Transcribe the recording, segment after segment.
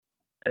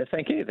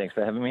Thank you. Thanks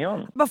for having me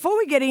on. Before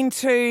we get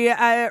into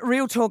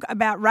real talk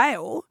about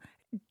rail,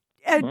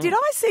 did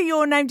I see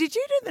your name? Did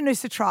you do the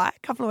Noosa Try a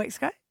couple of weeks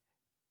ago?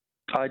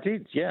 I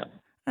did, yeah.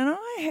 And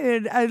I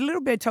heard a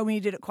little bit told me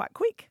you did it quite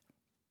quick.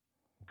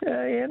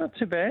 Yeah, not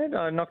too bad.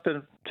 I knocked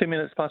it 2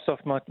 minutes past off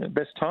my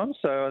best time,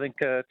 so I think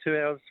 2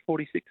 hours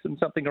 46 and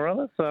something or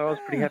other. So I was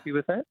pretty happy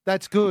with that.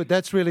 That's good.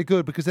 That's really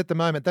good because at the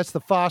moment that's the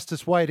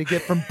fastest way to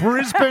get from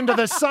Brisbane to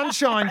the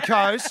Sunshine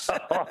Coast.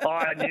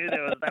 I knew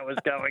that was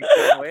going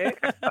somewhere.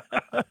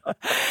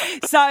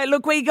 So,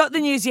 look, we got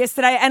the news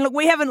yesterday, and look,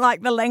 we haven't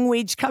liked the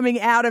language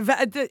coming out of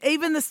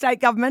even the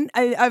state government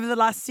over the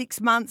last 6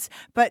 months,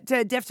 but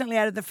definitely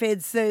out of the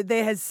feds.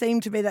 There has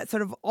seemed to be that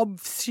sort of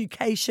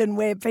obfuscation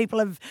where people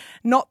have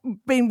not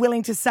been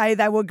willing to say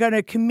they were going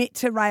to commit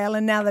to rail,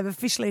 and now they've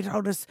officially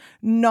told us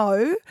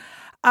no.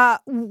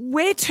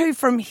 Where to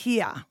from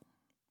here?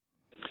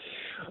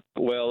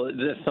 Well,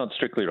 that's not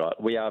strictly right.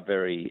 We are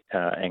very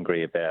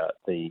angry about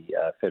the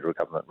federal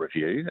government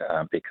review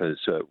because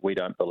we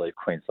don't believe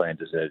Queensland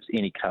deserves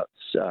any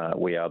cuts.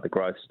 We are the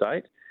growth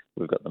state.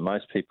 We've got the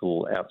most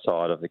people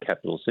outside of the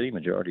capital city.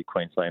 Majority of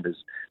Queenslanders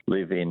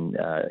live in,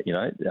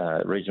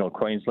 regional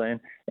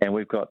Queensland, and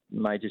we've got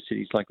major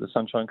cities like the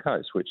Sunshine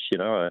Coast, which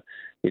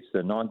it's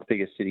the 9th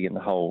biggest city in the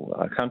whole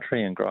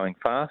country and growing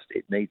fast.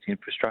 It needs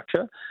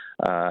infrastructure.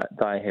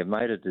 They have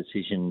made a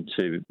decision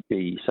to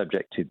be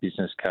subject to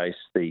business case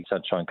the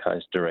Sunshine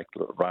Coast direct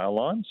rail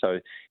line, so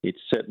it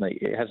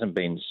hasn't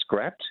been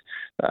scrapped,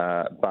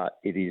 but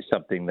it is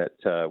something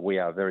that we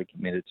are very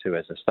committed to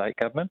as a state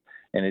government,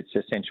 and it's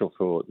essential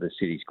for the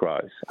city's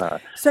growth.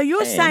 So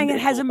you're saying it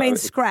hasn't been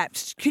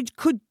scrapped.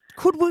 Could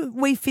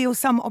we feel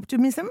some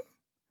optimism?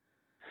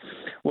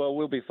 Well,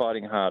 we'll be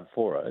fighting hard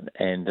for it,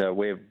 and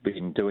we've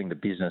been doing the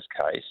business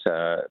case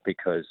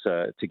because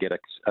to get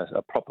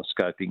a proper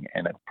scoping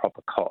and a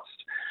proper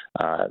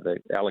cost. The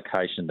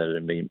allocation that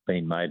had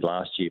been made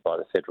last year by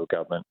the federal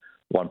government,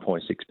 1.6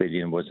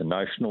 billion, was a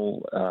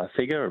notional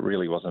figure. It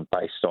really wasn't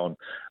based on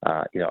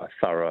a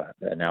thorough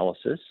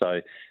analysis. So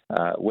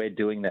we're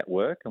doing that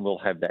work, and we'll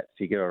have that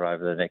figure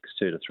over the next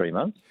 2 to 3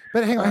 months.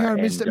 But hang on,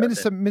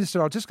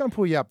 Minister, I'm just going to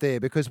pull you up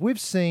there because we've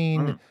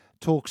seen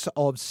talks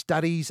of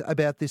studies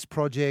about this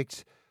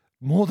project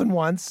more than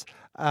once.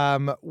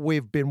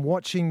 We've been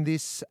watching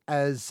this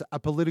as a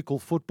political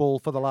football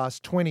for the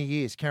last 20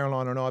 years.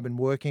 Caroline and I have been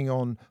working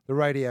on the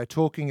radio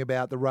talking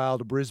about the rail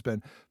to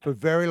Brisbane for a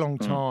very long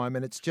time,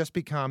 and it's just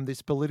become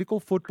this political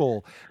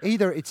football.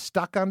 Either it's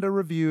stuck under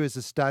review as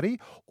a study,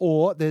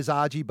 or there's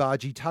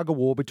argy-bargy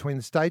tug-of-war between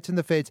the states and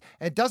the feds.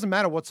 And it doesn't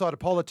matter what side of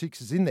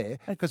politics is in there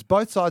because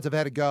both sides have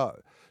had a go.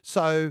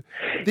 So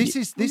this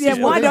is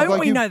why don't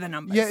we know the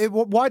numbers? Yeah,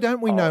 why don't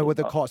we know what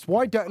the cost?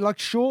 Why don't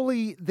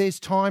surely there's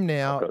time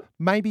now,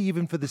 maybe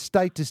even for the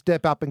state to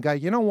step up and go,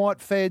 you know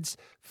what, feds,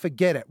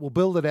 forget it. We'll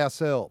build it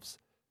ourselves.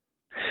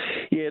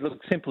 Yeah, look,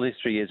 simple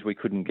history is we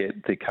couldn't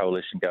get the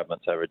coalition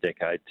governments over a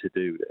decade to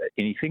do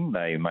anything.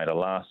 They made a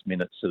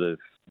last-minute sort of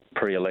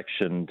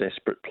pre-election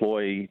desperate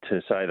ploy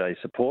to say they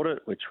support it,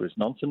 which was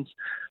nonsense.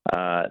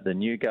 The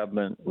new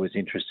government was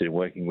interested in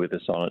working with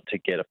us on it to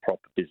get a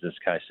proper business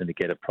case and to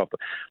get a proper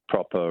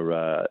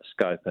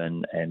scope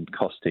and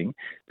costing.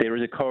 There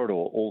is a corridor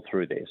all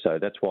through there, so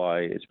that's why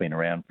it's been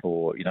around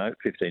for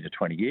 15 to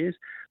 20 years.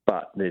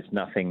 But there's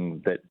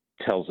nothing that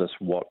tells us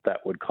what that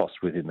would cost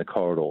within the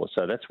corridor.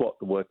 So that's what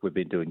the work we've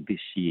been doing this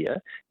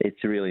year.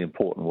 It's really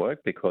important work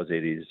because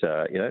it is,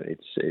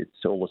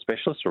 it's all the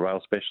specialists, the rail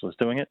specialists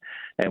doing it,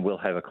 and we'll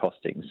have a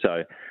costing.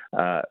 So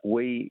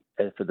we,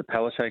 for the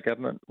Palaszczuk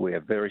government, we are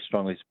very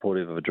strongly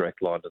supportive of a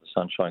direct line to the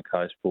Sunshine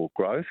Coast for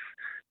growth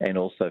and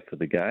also for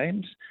the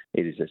Games.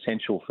 It is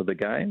essential for the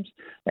Games,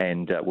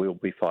 and we'll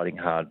be fighting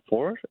hard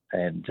for it.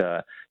 And,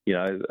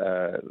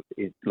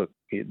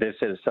 they've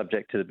said it's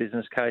subject to the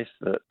business case.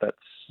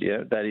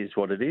 That is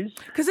what it is.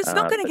 Because it's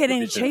not going to get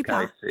any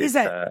cheaper, is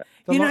it?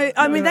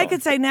 They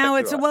could say now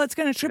it's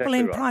going to triple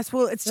in price.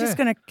 Well, it's just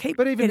going to keep.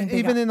 But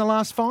even in the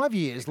last 5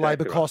 years,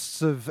 labour costs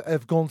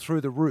have gone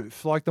through the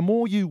roof. Like the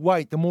more you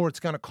wait, the more it's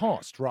going to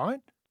cost, right?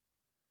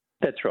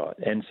 That's right.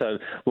 And so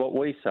what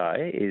we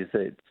say is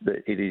that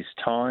it is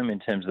time in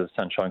terms of the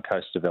Sunshine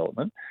Coast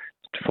development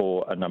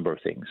for a number of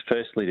things.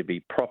 Firstly, to be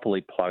properly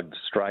plugged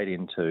straight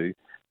into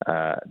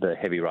the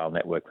heavy rail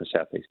network for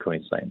South East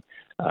Queensland.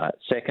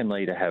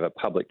 Secondly, to have a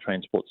public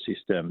transport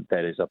system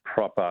that is a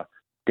proper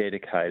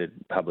dedicated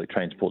public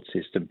transport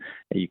system.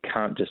 You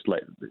can't just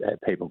let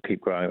people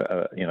keep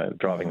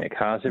driving their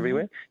cars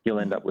everywhere. You'll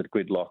end up with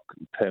gridlock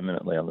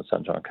permanently on the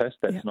Sunshine Coast.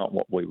 That's not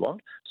what we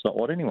want. It's not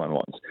what anyone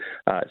wants.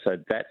 So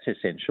that's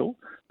essential,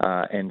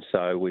 and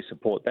so we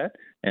support that.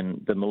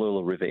 And the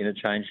Mooloolah River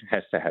interchange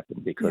has to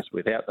happen because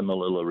without the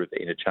Mooloolah River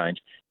interchange,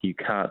 you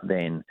can't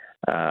then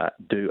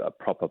do a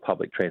proper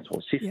public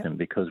transport system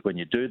because when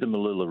you do the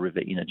Mooloolah River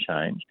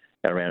interchange,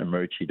 around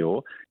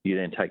Maroochydore, you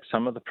then take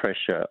some of the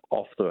pressure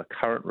off the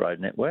current road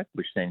network,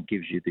 which then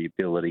gives you the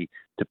ability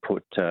to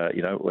put,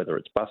 whether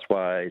it's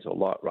busways or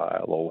light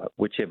rail or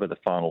whichever the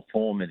final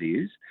form it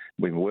is.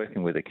 We've been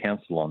working with the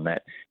council on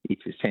that.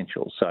 It's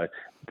essential. So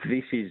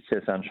this is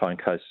the Sunshine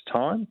Coast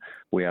time.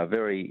 We are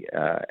very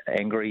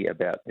angry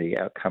about the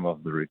outcome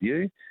of the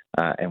review,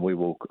 and we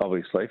will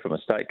obviously, from a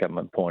state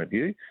government point of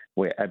view,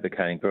 we're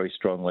advocating very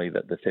strongly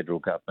that the federal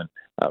government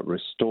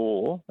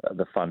restore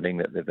the funding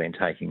that they've been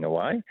taking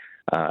away.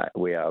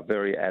 We are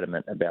very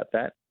adamant about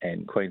that,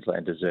 and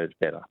Queensland deserves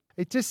better.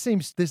 It just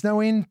seems there's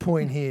no end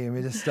point here,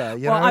 Minister.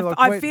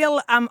 I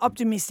feel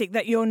optimistic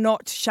that you're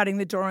not shutting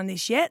the door on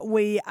this yet.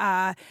 We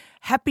are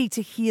happy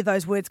to hear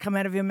those words come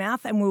out of your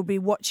mouth, and we'll be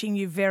watching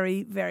you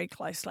very, very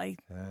closely.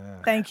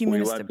 Thank you,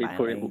 Minister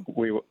Bailey.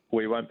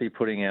 We won't be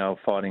putting our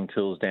fighting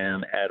tools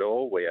down at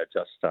all. We are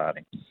just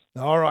starting.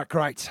 All right,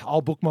 great.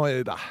 I'll book my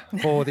Uber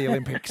for the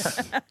Olympics.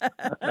 Thanks,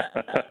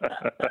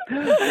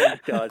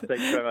 guys.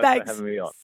 Thanks very much for having me on.